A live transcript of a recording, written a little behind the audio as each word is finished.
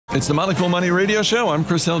It's the Motley Fool Money radio show. I'm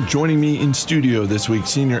Chris Hill. Joining me in studio this week,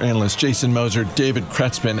 senior analysts Jason Moser, David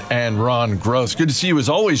Kretzmann, and Ron Gross. Good to see you as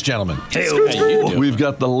always, gentlemen. Hey, we've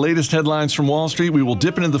got the latest headlines from Wall Street. We will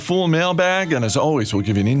dip into the Fool mailbag, and as always, we'll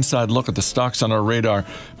give you an inside look at the stocks on our radar.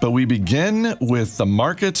 But we begin with the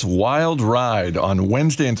market's wild ride. On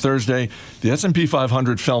Wednesday and Thursday, the S&P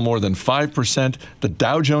 500 fell more than 5%. The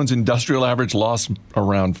Dow Jones Industrial Average lost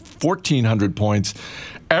around 1,400 points.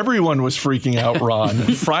 Everyone was freaking out, Ron.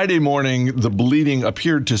 Friday morning, the bleeding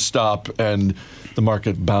appeared to stop and the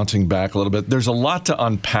market bouncing back a little bit. There's a lot to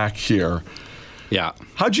unpack here. Yeah.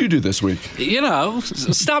 How'd you do this week? You know,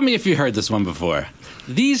 stop me if you heard this one before.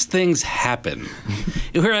 These things happen.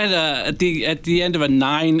 We're at the end of a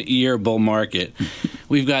 9-year bull market.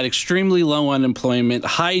 We've got extremely low unemployment,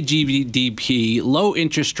 high GDP, low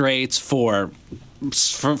interest rates for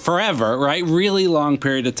forever, right? Really long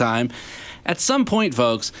period of time. At some point,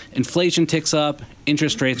 folks, inflation ticks up,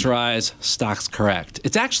 interest rates rise, stocks correct.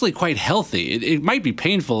 It's actually quite healthy. It might be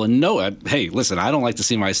painful, and hey, listen, I don't like to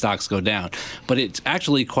see my stocks go down, but it's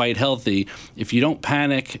actually quite healthy. If you don't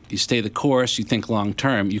panic, you stay the course, you think long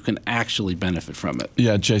term, you can actually benefit from it.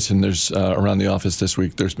 Yeah, Jason, there's around the office this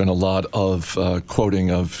week, there's been a lot of quoting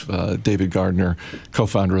of David Gardner,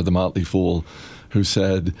 co-founder of the Motley Fool, who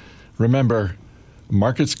said, remember,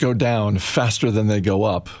 markets go down faster than they go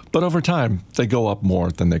up, but over time, they go up more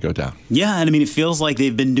than they go down. Yeah, and I mean, it feels like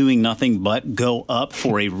they've been doing nothing but go up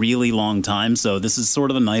for a really long time. So this is sort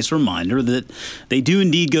of a nice reminder that they do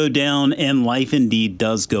indeed go down and life indeed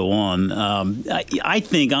does go on. I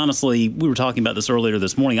think, honestly, we were talking about this earlier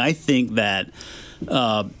this morning, I think that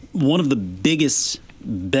one of the biggest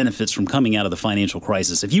benefits from coming out of the financial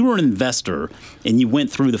crisis. If you were an investor and you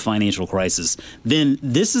went through the financial crisis, then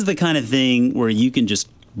this is the kind of thing where you can just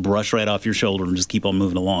brush right off your shoulder and just keep on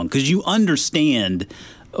moving along because you understand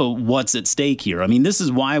what's at stake here. I mean, this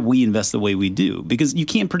is why we invest the way we do, because you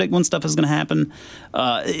can't predict when stuff is going to happen.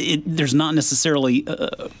 There's not necessarily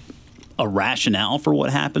a rationale for what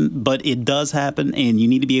happened, but it does happen, and you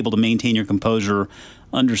need to be able to maintain your composure,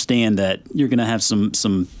 understand that you're going to have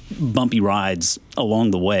some bumpy rides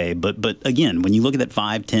along the way. But again, when you look at that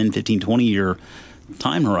 5, 10, 15, 20-year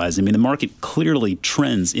time horizon, I mean, the market clearly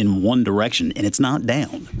trends in one direction, and it's not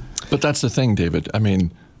down. But that's the thing, David. I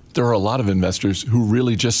mean, there are a lot of investors who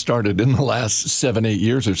really just started in the last 7, 8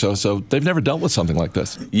 years or so they've never dealt with something like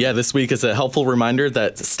this. Yeah, this week is a helpful reminder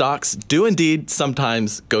that stocks do indeed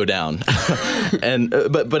sometimes go down.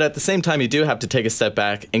 But at the same time, you do have to take a step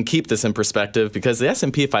back and keep this in perspective because the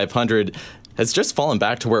S&P 500 has just fallen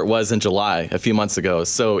back to where it was in July a few months ago.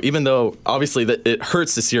 So even though obviously that it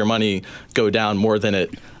hurts to see your money go down more than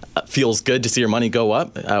it feels good to see your money go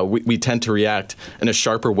up, we tend to react in a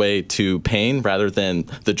sharper way to pain rather than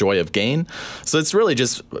the joy of gain. So it's really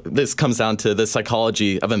just, this comes down to the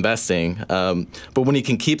psychology of investing. But when you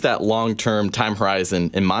can keep that long-term time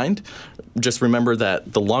horizon in mind, just remember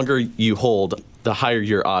that the longer you hold, the higher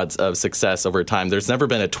your odds of success over time. There's never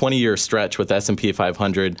been a 20-year stretch with S&P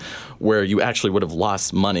 500 where you actually would have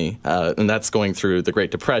lost money. And that's going through the Great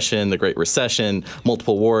Depression, the Great Recession,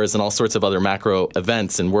 multiple wars, and all sorts of other macro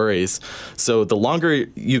events and worries. So the longer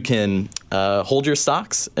you can hold your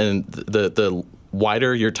stocks and the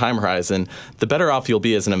wider your time horizon, the better off you'll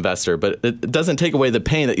be as an investor. But it doesn't take away the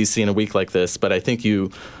pain that you see in a week like this. But I think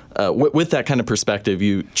you, with that kind of perspective,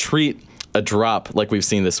 you treat a drop like we've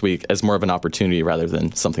seen this week as more of an opportunity rather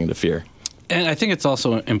than something to fear. And I think it's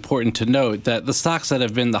also important to note that the stocks that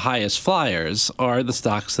have been the highest flyers are the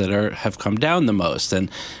stocks that have come down the most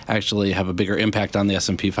and actually have a bigger impact on the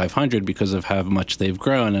S&P 500 because of how much they've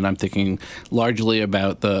grown. And I'm thinking largely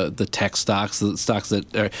about the tech stocks, the stocks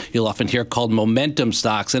that you'll often hear called momentum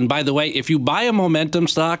stocks. And by the way, if you buy a momentum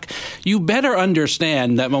stock, you better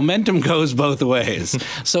understand that momentum goes both ways.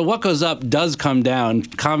 So what goes up does come down.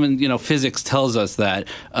 Common, physics tells us that.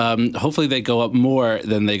 Hopefully they go up more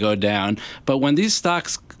than they go down. But when these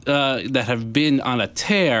stocks that have been on a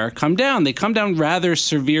tear come down, they come down rather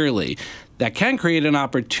severely. that can create an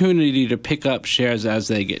opportunity to pick up shares as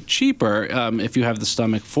they get cheaper if you have the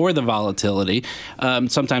stomach for the volatility.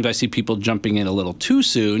 Sometimes I see people jumping in a little too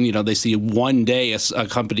soon. You know, they see one day a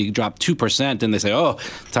company drop 2% and they say, oh,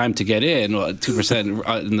 time to get in. Well,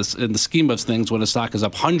 2% in the scheme of things, when a stock is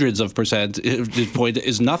up hundreds of percent, it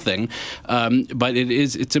is nothing. But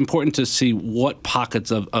it's important to see what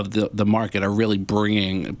pockets of the market are really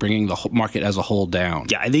bringing the market as a whole down.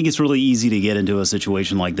 Yeah, I think it's really easy to get into a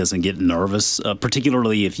situation like this and get nervous,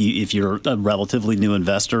 particularly if you're a relatively new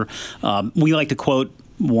investor. We like to quote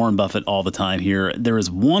Warren Buffett all the time here. There is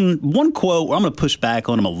one quote where I'm going to push back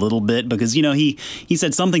on him a little bit because, he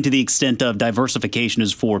said something to the extent of diversification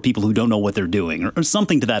is for people who don't know what they're doing or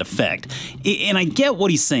something to that effect. And I get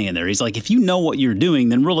what he's saying there. He's like, if you know what you're doing,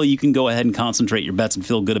 then really you can go ahead and concentrate your bets and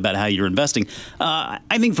feel good about how you're investing. I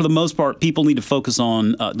think for the most part, people need to focus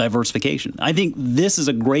on diversification. I think this is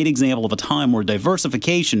a great example of a time where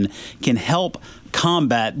diversification can help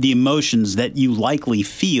combat the emotions that you likely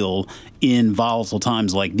feel in volatile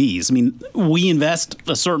times like these. I mean, we invest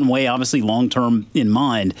a certain way, obviously long-term in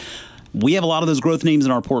mind. We have a lot of those growth names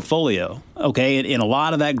in our portfolio, okay? And a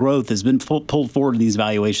lot of that growth has been pulled forward in these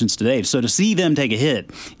valuations today. So to see them take a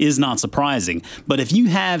hit is not surprising. But if you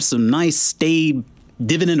have some nice, staid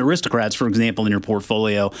dividend aristocrats, for example, in your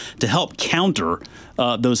portfolio to help counter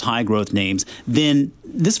those high growth names, then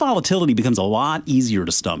this volatility becomes a lot easier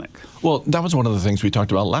to stomach. Well, that was one of the things we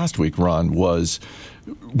talked about last week, Ron, was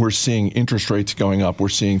we're seeing interest rates going up. We're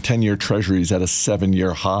seeing 10-year treasuries at a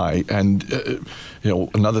 7-year high. And,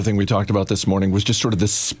 another thing we talked about this morning was just sort of the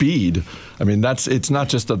speed. I mean, it's not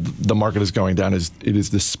just that the market is going down, it is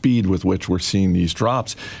the speed with which we're seeing these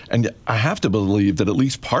drops. And I have to believe that at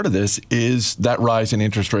least part of this is that rise in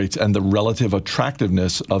interest rates and the relative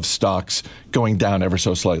attractiveness of stocks going down ever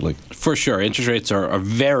so slightly. For sure. Interest rates are a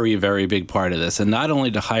very, very big part of this. And not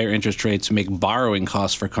only do higher interest rates make borrowing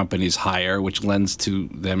costs for companies higher, which lends to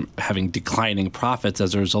them having declining profits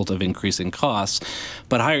as a result of increasing costs,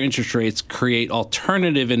 but higher interest rates create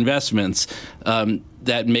alternative investments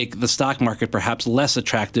that make the stock market perhaps less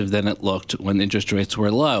attractive than it looked when interest rates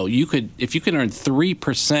were low. If you can earn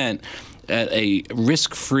 3% at a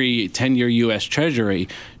risk-free 10-year U.S. Treasury,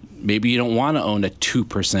 maybe you don't want to own a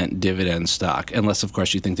 2% dividend stock, unless, of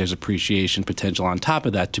course, you think there's appreciation potential on top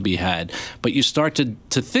of that to be had. But you start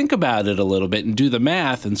to think about it a little bit and do the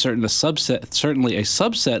math, and certainly a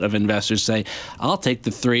subset of investors say, I'll take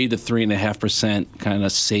the 3 to 3.5% kind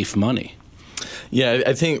of safe money. Yeah,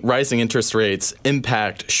 I think rising interest rates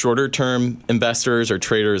impact shorter-term investors or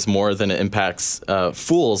traders more than it impacts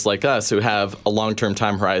fools like us who have a long-term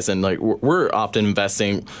time horizon. Like we're often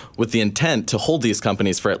investing with the intent to hold these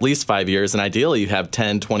companies for at least 5 years, and ideally you have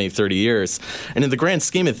 10, 20, 30 years. And in the grand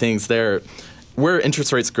scheme of things, where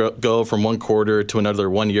interest rates go from one quarter to another,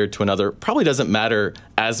 1 year to another, probably doesn't matter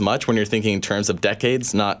as much when you're thinking in terms of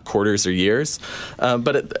decades, not quarters or years.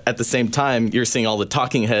 But at the same time, you're seeing all the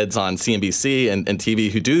talking heads on CNBC and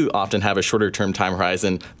TV who do often have a shorter-term time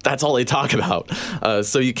horizon. That's all they talk about.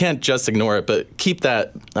 So you can't just ignore it, but keep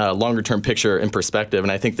that longer-term picture in perspective.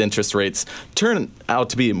 And I think the interest rates turn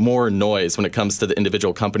out to be more noise when it comes to the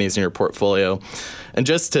individual companies in your portfolio. And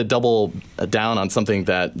just to double down on something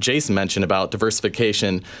that Jason mentioned about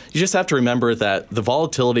diversification, you just have to remember that the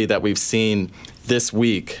volatility that we've seen this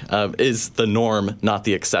week is the norm, not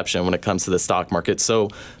the exception when it comes to the stock market. So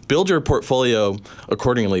build your portfolio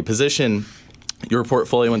accordingly. Position your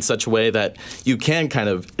portfolio in such a way that you can kind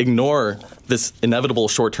of ignore this inevitable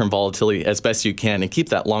short-term volatility as best you can and keep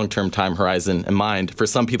that long-term time horizon in mind. For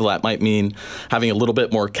some people, that might mean having a little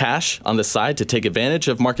bit more cash on the side to take advantage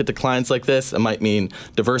of market declines like this. It might mean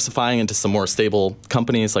diversifying into some more stable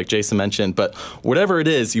companies like Jason mentioned. But whatever it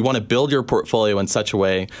is, you want to build your portfolio in such a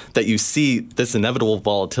way that you see this inevitable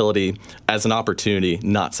volatility as an opportunity,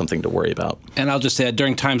 not something to worry about. And I'll just add,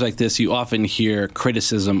 during times like this, you often hear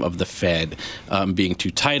criticism of the Fed being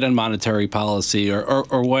too tight on monetary policy or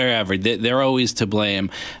wherever. They're always to blame.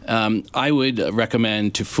 I would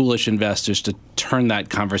recommend to foolish investors to turn that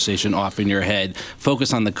conversation off in your head.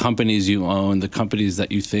 Focus on the companies you own, the companies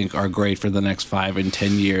that you think are great for the next 5 and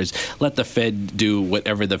 10 years. Let the Fed do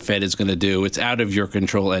whatever the Fed is going to do. It's out of your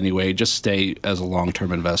control anyway. Just stay as a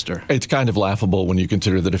long-term investor. It's kind of laughable when you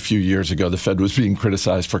consider that a few years ago the Fed was being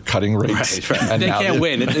criticized for cutting rates. Right. And they can't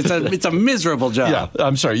win. It's a miserable job. Yeah,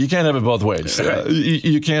 I'm sorry. You can't have it both ways. Right.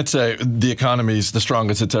 You can't say the economy's the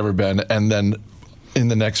strongest it's ever been and then in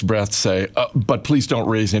the next breath say, but please don't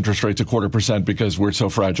raise interest rates 0.25% because we're so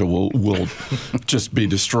fragile we'll just be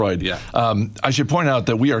destroyed. Yeah. I should point out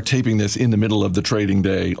that we are taping this in the middle of the trading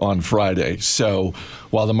day on Friday. So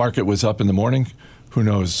while the market was up in the morning, who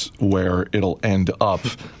knows where it'll end up.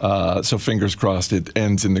 So fingers crossed it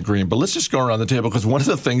ends in the green. But let's just go around the table because one of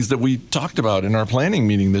the things that we talked about in our planning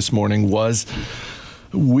meeting this morning was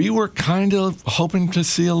we were kind of hoping to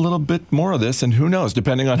see a little bit more of this, and who knows,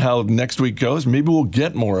 depending on how next week goes, maybe we'll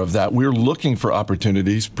get more of that. We're looking for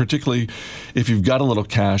opportunities, particularly if you've got a little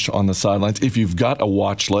cash on the sidelines, if you've got a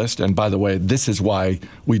watch list. And by the way, this is why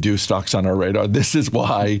we do Stocks on Our Radar. This is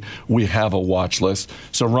why we have a watch list.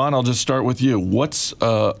 So Ron, I'll just start with you. What's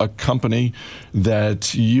a company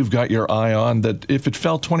that you've got your eye on that if it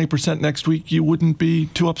fell 20% next week, you wouldn't be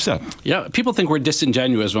too upset? Yeah, people think we're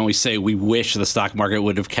disingenuous when we say we wish the stock market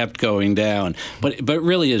would have kept going down, but it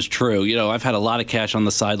really is true. You know, I've had a lot of cash on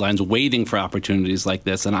the sidelines waiting for opportunities like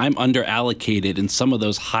this, and I'm under allocated in some of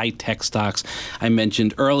those high tech stocks I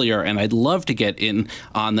mentioned earlier, and I'd love to get in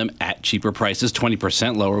on them at cheaper prices.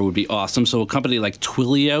 20% lower would be awesome. So a company like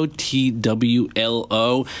Twilio,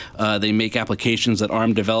 TWLO, they make applications that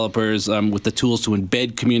arm developers with the tools to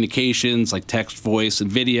embed communications like text, voice,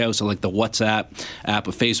 and video. So like the WhatsApp app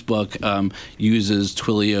of Facebook uses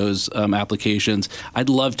Twilio's applications. I'd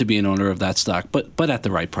love to be an owner of that stock, but at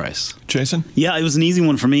the right price. Jason? Yeah, it was an easy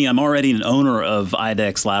one for me. I'm already an owner of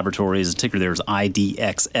IDEX Laboratories. The ticker there is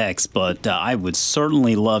IDXX, but I would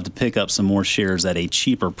certainly love to pick up some more shares at a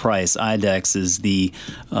cheaper price. IDEX is the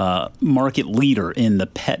market leader in the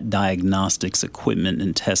pet diagnostics equipment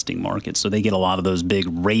and testing market. So they get a lot of those big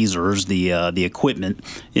razors, the equipment,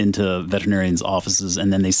 into veterinarians' offices,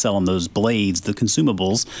 and then they sell them those blades, the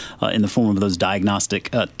consumables, in the form of those diagnostic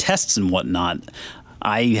tests and whatnot.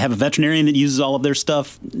 I have a veterinarian that uses all of their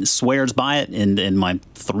stuff, swears by it, and my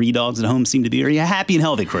 3 dogs at home seem to be very happy and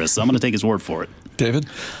healthy, Chris. So I'm going to take his word for it. David?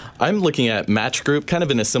 I'm looking at Match Group, kind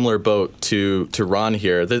of in a similar boat to Ron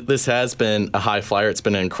here. This has been a high flyer. It's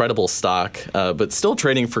been an incredible stock, but still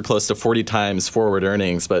trading for close to 40 times forward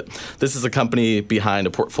earnings. But this is a company behind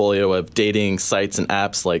a portfolio of dating sites and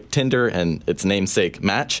apps like Tinder and its namesake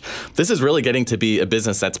Match. This is really getting to be a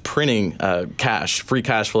business that's printing cash. Free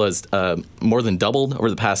cash flow has more than doubled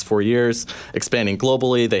over the past 4 years, expanding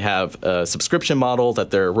globally. They have a subscription model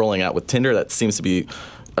that they're rolling out with Tinder that seems to be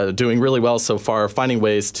doing really well so far, finding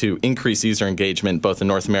ways to increase user engagement both in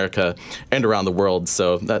North America and around the world.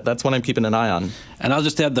 So that's what I'm keeping an eye on. And I'll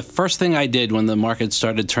just add, the first thing I did when the market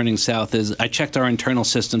started turning south is I checked our internal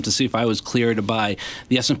system to see if I was clear to buy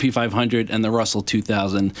the S&P 500 and the Russell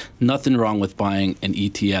 2000. Nothing wrong with buying an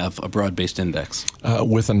ETF, a broad-based index.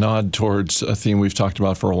 With a nod towards a theme we've talked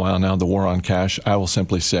about for a while now, the war on cash, I will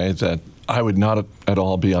simply say that I would not at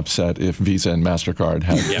all be upset if Visa and MasterCard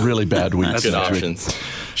had really bad weeks. Good options.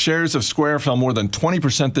 Shares of Square fell more than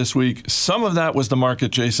 20% this week. Some of that was the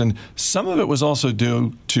market, Jason. Some of it was also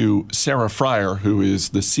due to Sarah Fryer, who is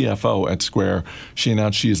the CFO at Square. She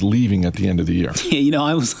announced she is leaving at the end of the year. Yeah, you know,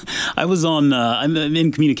 I was on. I'm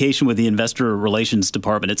in communication with the investor relations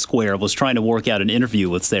department at Square. I was trying to work out an interview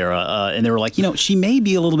with Sarah, and they were like, you know, she may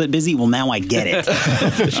be a little bit busy. Well, now I get it.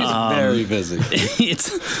 She's very busy.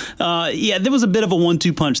 Yeah, there was a bit of a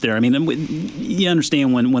 1-2 punch there. I mean, you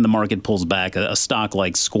understand when the market pulls back, a stock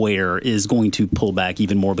like Square is going to pull back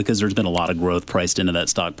even more because there's been a lot of growth priced into that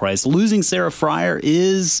stock price. Losing Sarah Fryer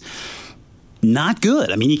is not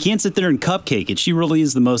good. I mean, you can't sit there and cupcake it. She really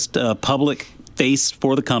is the most public face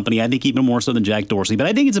for the company, I think even more so than Jack Dorsey. But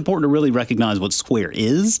I think it's important to really recognize what Square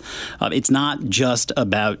is. It's not just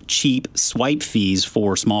about cheap swipe fees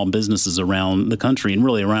for small businesses around the country and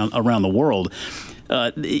really around the world.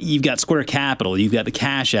 You've got Square Capital, you've got the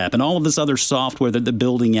Cash App, and all of this other software that they're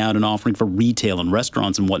building out and offering for retail and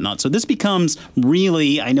restaurants and whatnot. So this becomes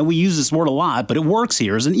really, I know we use this word a lot, but it works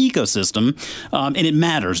here as an ecosystem, and it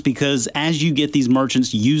matters because as you get these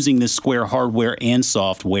merchants using this Square hardware and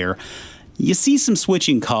software, you see some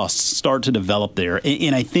switching costs start to develop there.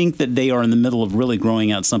 And I think that they are in the middle of really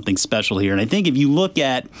growing out something special here. And I think if you look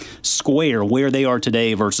at Square, where they are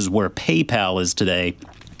today versus where PayPal is today,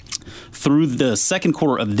 through the second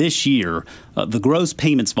quarter of this year, the gross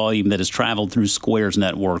payments volume that has traveled through Square's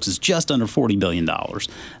networks is just under $40 billion.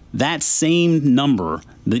 That same number,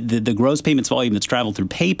 the gross payments volume that's traveled through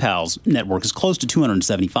PayPal's network is close to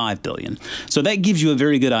 $275 billion. So that gives you a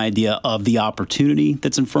very good idea of the opportunity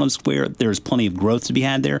that's in front of Square. There's plenty of growth to be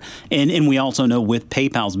had there. And we also know with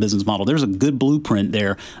PayPal's business model, there's a good blueprint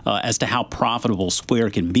there as to how profitable Square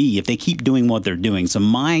can be if they keep doing what they're doing. So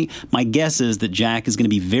my guess is that Jack is going to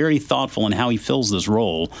be very thoughtful in how he fills this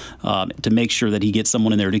role to make sure that he gets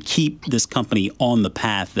someone in there to keep this company on the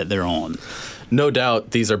path that they're on. No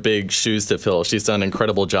doubt these are big shoes to fill. She's done an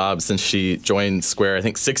incredible job since she joined Square, I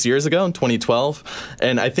think 6 years ago in 2012.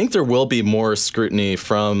 And I think there will be more scrutiny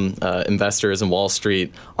from investors in Wall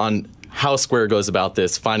Street on how Square goes about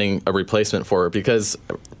this, finding a replacement for her, because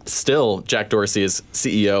still, Jack Dorsey is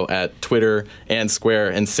CEO at Twitter and Square,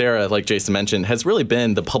 and Sarah, like Jason mentioned, has really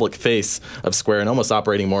been the public face of Square and almost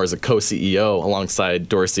operating more as a co-CEO alongside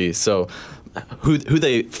Dorsey. So who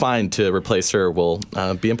they find to replace her will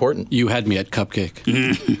be important. You had me at Cupcake.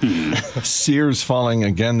 Sears falling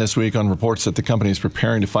again this week on reports that the company is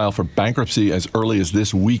preparing to file for bankruptcy as early as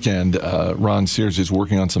this weekend. Ron, Sears is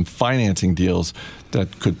working on some financing deals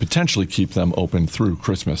that could potentially keep them open through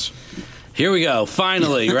Christmas. Here we go.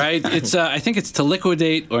 Finally, right? It's I think it's to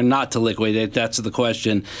liquidate or not to liquidate. That's the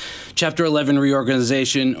question. Chapter 11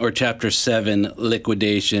 reorganization or Chapter 7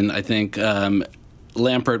 liquidation. I think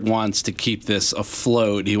Lampert wants to keep this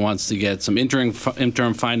afloat. He wants to get some interim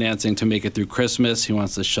financing to make it through Christmas. He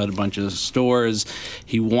wants to shut a bunch of stores.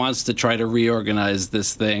 He wants to try to reorganize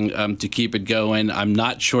this thing to keep it going. I'm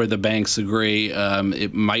not sure the banks agree.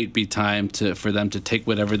 It might be time for them to take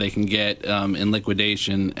whatever they can get in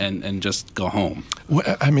liquidation and just go home.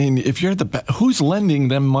 Well, I mean, if you're who's lending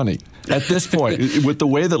them money at this point with the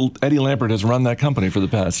way that Eddie Lampert has run that company for the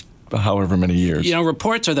past however many years? You know,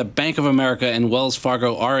 reports are that Bank of America and Wells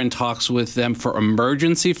Fargo are in talks with them for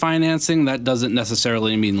emergency financing. That doesn't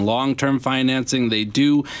necessarily mean long-term financing. They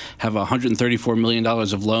do have $134 million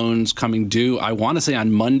of loans coming due, I want to say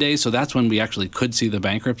on Monday, so that's when we actually could see the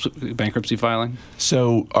bankruptcy filing.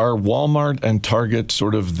 So are Walmart and Target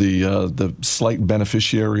sort of the slight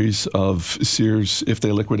beneficiaries of Sears if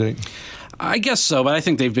they liquidate? I guess so, but I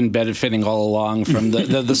think they've been benefiting all along from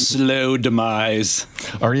the slow demise.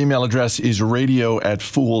 Our email address is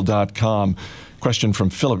radio@fool.com. Question from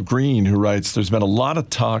Philip Green, who writes, there's been a lot of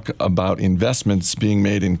talk about investments being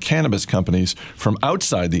made in cannabis companies from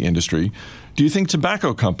outside the industry. Do you think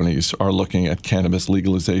tobacco companies are looking at cannabis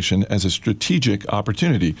legalization as a strategic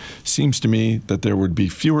opportunity? Seems to me that there would be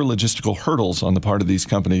fewer logistical hurdles on the part of these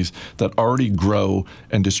companies that already grow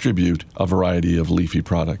and distribute a variety of leafy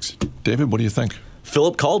products. David, what do you think?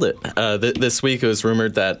 Philip called it. This week it was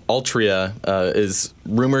rumored that Altria is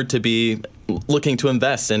rumored to be looking to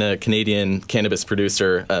invest in a Canadian cannabis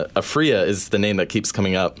producer. Afria is the name that keeps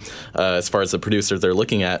coming up as far as the producer they're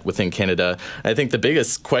looking at within Canada. I think the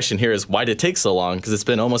biggest question here is why did it take so long? Because it's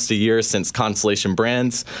been almost a year since Constellation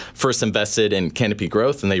Brands first invested in Canopy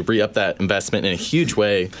Growth, and they re-upped that investment in a huge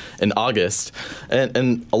way in August.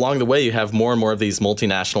 And along the way, you have more and more of these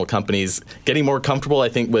multinational companies getting more comfortable, I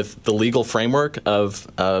think, with the legal framework of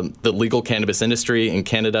the legal cannabis industry in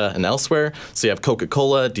Canada and elsewhere. So you have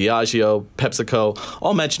Coca-Cola, Diageo, PepsiCo,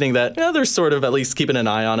 all mentioning that they're sort of at least keeping an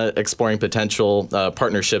eye on it, exploring potential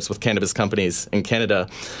partnerships with cannabis companies in Canada.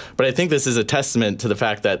 But I think this is a testament to the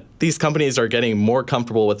fact that these companies are getting more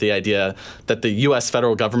comfortable with the idea that the U.S.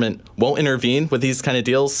 federal government won't intervene with these kind of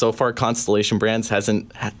deals. So far, Constellation Brands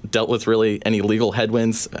hasn't dealt with really any legal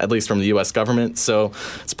headwinds, at least from the U.S. government. So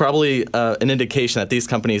it's probably an indication that these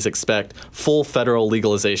companies expect full federal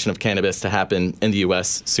legalization of cannabis to happen in the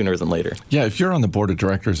U.S. sooner than later. Yeah, if you're on the board of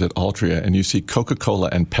directors at Altria and you see Coca-Cola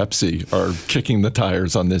and Pepsi are kicking the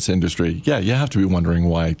tires on this industry, yeah, you have to be wondering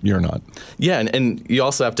why you're not. Yeah, and you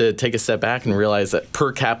also have to take a step back and realize that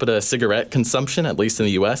per capita cigarette consumption, at least in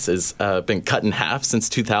the U.S., has been cut in half since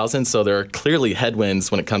 2000. So there are clearly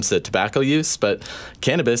headwinds when it comes to tobacco use, but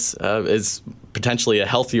cannabis is potentially a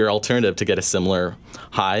healthier alternative to get a similar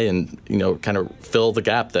high and, kind of fill the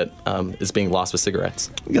gap that is being lost with cigarettes.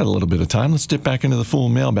 We got a little bit of time. Let's dip back into the Fool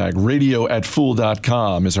mailbag.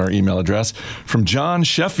 Radio@fool.com is our email address. From John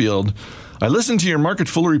Sheffield, I listen to your Market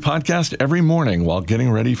Foolery podcast every morning while getting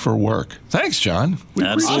ready for work. Thanks, John.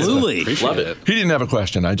 Absolutely. Love it. He didn't have a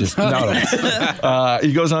question. I just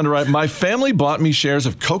he goes on to write, my family bought me shares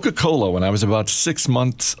of Coca-Cola when I was about 6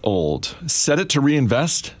 months old, set it to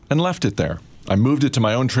reinvest, and left it there. I moved it to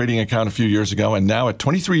my own trading account a few years ago, and now at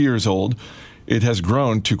 23 years old, it has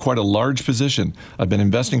grown to quite a large position. I've been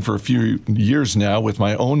investing for a few years now with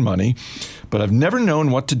my own money, but I've never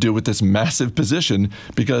known what to do with this massive position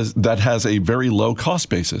because that has a very low cost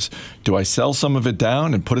basis. Do I sell some of it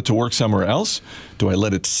down and put it to work somewhere else? Do I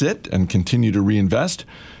let it sit and continue to reinvest?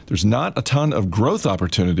 There's not a ton of growth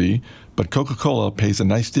opportunity, but Coca-Cola pays a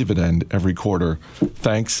nice dividend every quarter.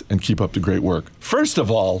 Thanks, and keep up the great work. First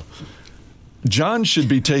of all, John should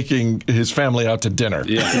be taking his family out to dinner.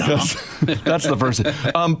 Yeah. Because that's the first thing.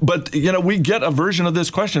 But, we get a version of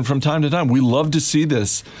this question from time to time. We love to see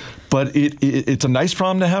this, but it's a nice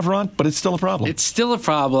problem to have, Ron, but it's still a problem. It's still a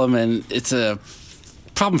problem, and it's a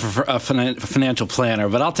problem for a financial planner,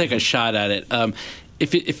 but I'll take a shot at it.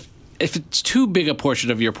 If it's too big a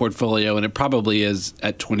portion of your portfolio, and it probably is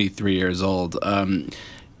at 23 years old,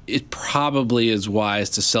 it probably is wise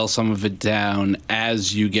to sell some of it down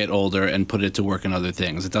as you get older and put it to work in other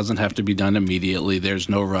things. It doesn't have to be done immediately. There's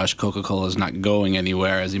no rush. Coca-Cola is not going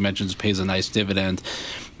anywhere. As he mentions, pays a nice dividend.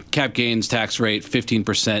 Cap gains tax rate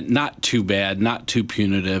 15%, not too bad, not too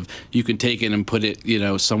punitive. You can take it and put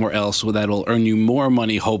it, somewhere else where that'll earn you more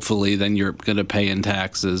money, hopefully, than you're going to pay in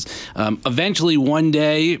taxes. Eventually, one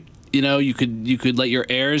day, you could let your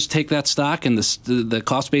heirs take that stock, and the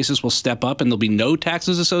cost basis will step up, and there'll be no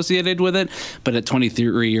taxes associated with it. But at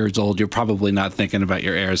 23 years old, you're probably not thinking about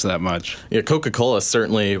your heirs that much. Yeah, Coca-Cola is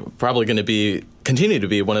certainly probably going to continue to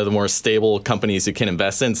be one of the more stable companies you can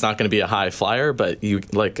invest in. It's not going to be a high flyer, but you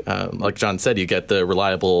like John said, you get the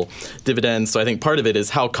reliable dividends. So I think part of it is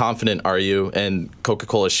how confident are you in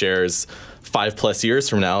Coca-Cola shares 5+ years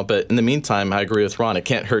from now. But in the meantime, I agree with Ron. It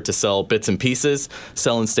can't hurt to sell bits and pieces,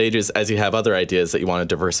 sell in stages as you have other ideas that you want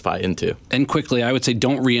to diversify into. And quickly, I would say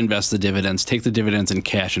don't reinvest the dividends. Take the dividends in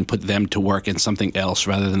cash and put them to work in something else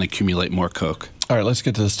rather than accumulate more Coke. All right, let's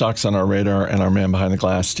get to the stocks on our radar, and our man behind the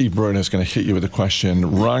glass, Steve Broido, is going to hit you with a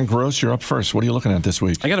question. Ron Gross, you're up first. What are you looking at this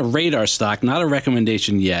week? I got a radar stock, not a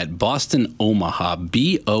recommendation yet. Boston Omaha,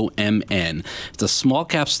 BOMN. It's a small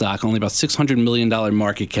cap stock, only about $600 million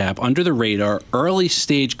market cap, under the radar, early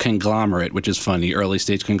stage conglomerate, which is funny, early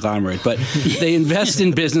stage conglomerate. But they invest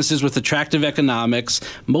in businesses with attractive economics,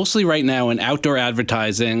 mostly right now in outdoor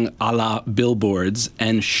advertising, a la billboards,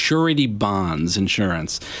 and surety bonds,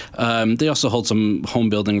 insurance. They also hold some home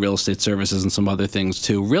building, real estate services, and some other things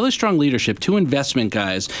too. Really strong leadership, 2 investment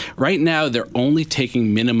guys. Right now, they're only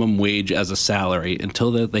taking minimum wage as a salary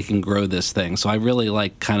until they can grow this thing. So I really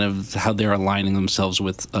like kind of how they're aligning themselves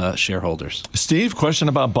with shareholders. Steve, question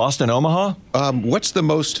about Boston Omaha? What's the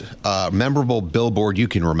most memorable billboard you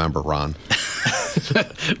can remember, Ron?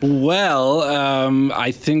 Well,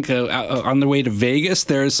 I think on the way to Vegas,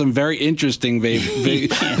 there's some very interesting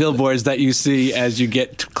billboards that you see as you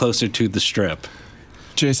get closer to the Strip.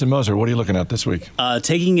 Jason Moser, what are you looking at this week?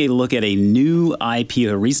 Taking a look at a new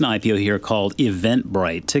IPO, a recent IPO here called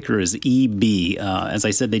Eventbrite. Ticker is EB. As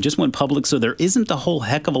I said, they just went public, so there isn't a whole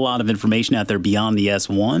heck of a lot of information out there beyond the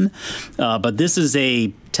S1. But this is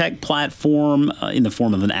a tech platform in the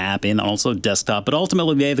form of an app and also desktop. But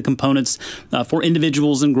ultimately, they have the components for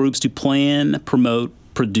individuals and groups to plan, promote,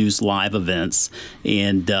 produce live events,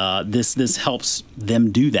 and this helps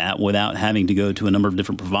them do that without having to go to a number of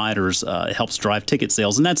different providers. It helps drive ticket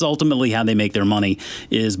sales, and that's ultimately how they make their money,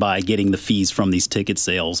 is by getting the fees from these ticket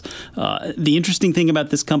sales. The interesting thing about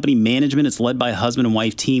this company, management, it's led by a husband and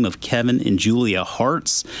wife team of Kevin and Julia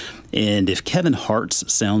Hartz. And if Kevin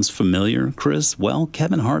Hartz sounds familiar, Chris, well,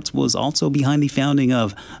 Kevin Hartz was also behind the founding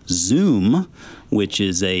of Zoom, which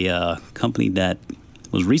is a company that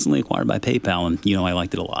was recently acquired by PayPal, and I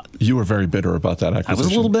liked it a lot. You were very bitter about that acquisition. I was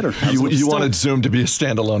a little bitter. You wanted Zoom to be a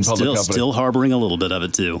standalone public company. Still harboring a little bit of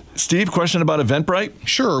it, too. Steve, question about Eventbrite?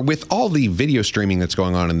 Sure. With all the video streaming that's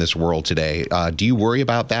going on in this world today, do you worry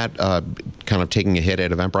about that kind of taking a hit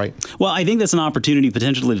at Eventbrite? Well, I think that's an opportunity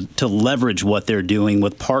potentially to leverage what they're doing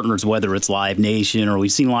with partners, whether it's Live Nation, or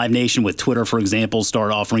we've seen Live Nation with Twitter, for example,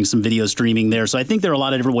 start offering some video streaming there. So I think there are a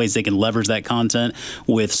lot of different ways they can leverage that content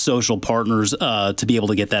with social partners to be able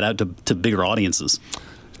to get that out to bigger audiences.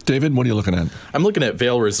 David, what are you looking at? I'm looking at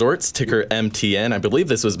Vail Resorts, ticker MTN. I believe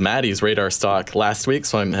this was Maddie's radar stock last week,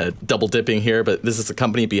 so I'm double dipping here. But this is a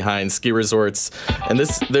company behind ski resorts, and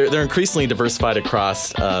they're increasingly diversified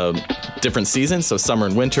across different seasons, so summer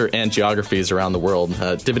and winter, and geographies around the world.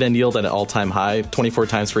 Dividend yield at an all-time high, 24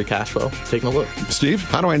 times free cash flow. Taking a look. Steve,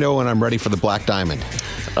 how do I know when I'm ready for the Black Diamond?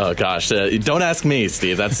 Oh gosh, don't ask me,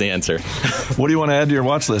 Steve. That's the answer. What do you want to add to your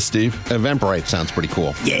watch list, Steve? Eventbrite sounds pretty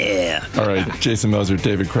cool. Yeah. All right, Jason Moser,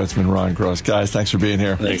 David Kretzmann, Ron Gross. Guys, thanks for being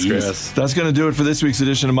here. Thanks, Chris. That's going to do it for this week's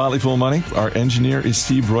edition of Motley Fool Money. Our engineer is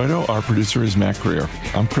Steve Broido. Our producer is Matt Greer.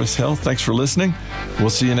 I'm Chris Hill. Thanks for listening. We'll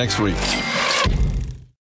see you next week.